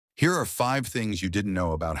Here are 5 things you didn't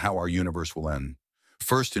know about how our universe will end.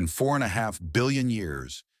 First, in 4.5 billion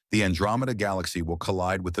years, the Andromeda Galaxy will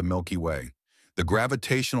collide with the Milky Way. The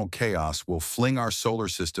gravitational chaos will fling our solar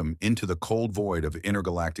system into the cold void of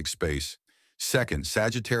intergalactic space. Second,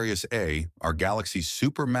 Sagittarius A, our galaxy's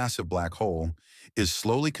supermassive black hole, is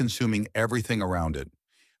slowly consuming everything around it.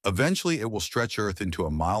 Eventually, it will stretch Earth into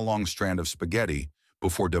a mile-long strand of spaghetti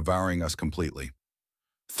before devouring us completely.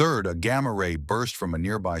 Third, a gamma ray burst from a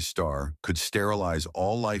nearby star could sterilize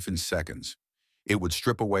all life in seconds. It would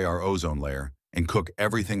strip away our ozone layer and cook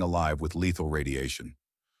everything alive with lethal radiation.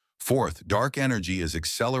 Fourth, dark energy is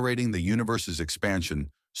accelerating the universe's expansion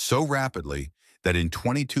so rapidly that in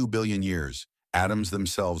 22 billion years, atoms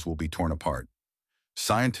themselves will be torn apart.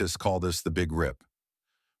 Scientists call this the Big Rip.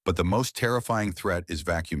 But the most terrifying threat is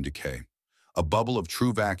vacuum decay. A bubble of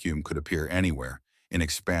true vacuum could appear anywhere and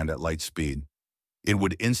expand at light speed. It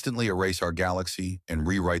would instantly erase our galaxy and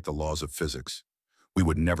rewrite the laws of physics. We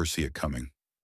would never see it coming.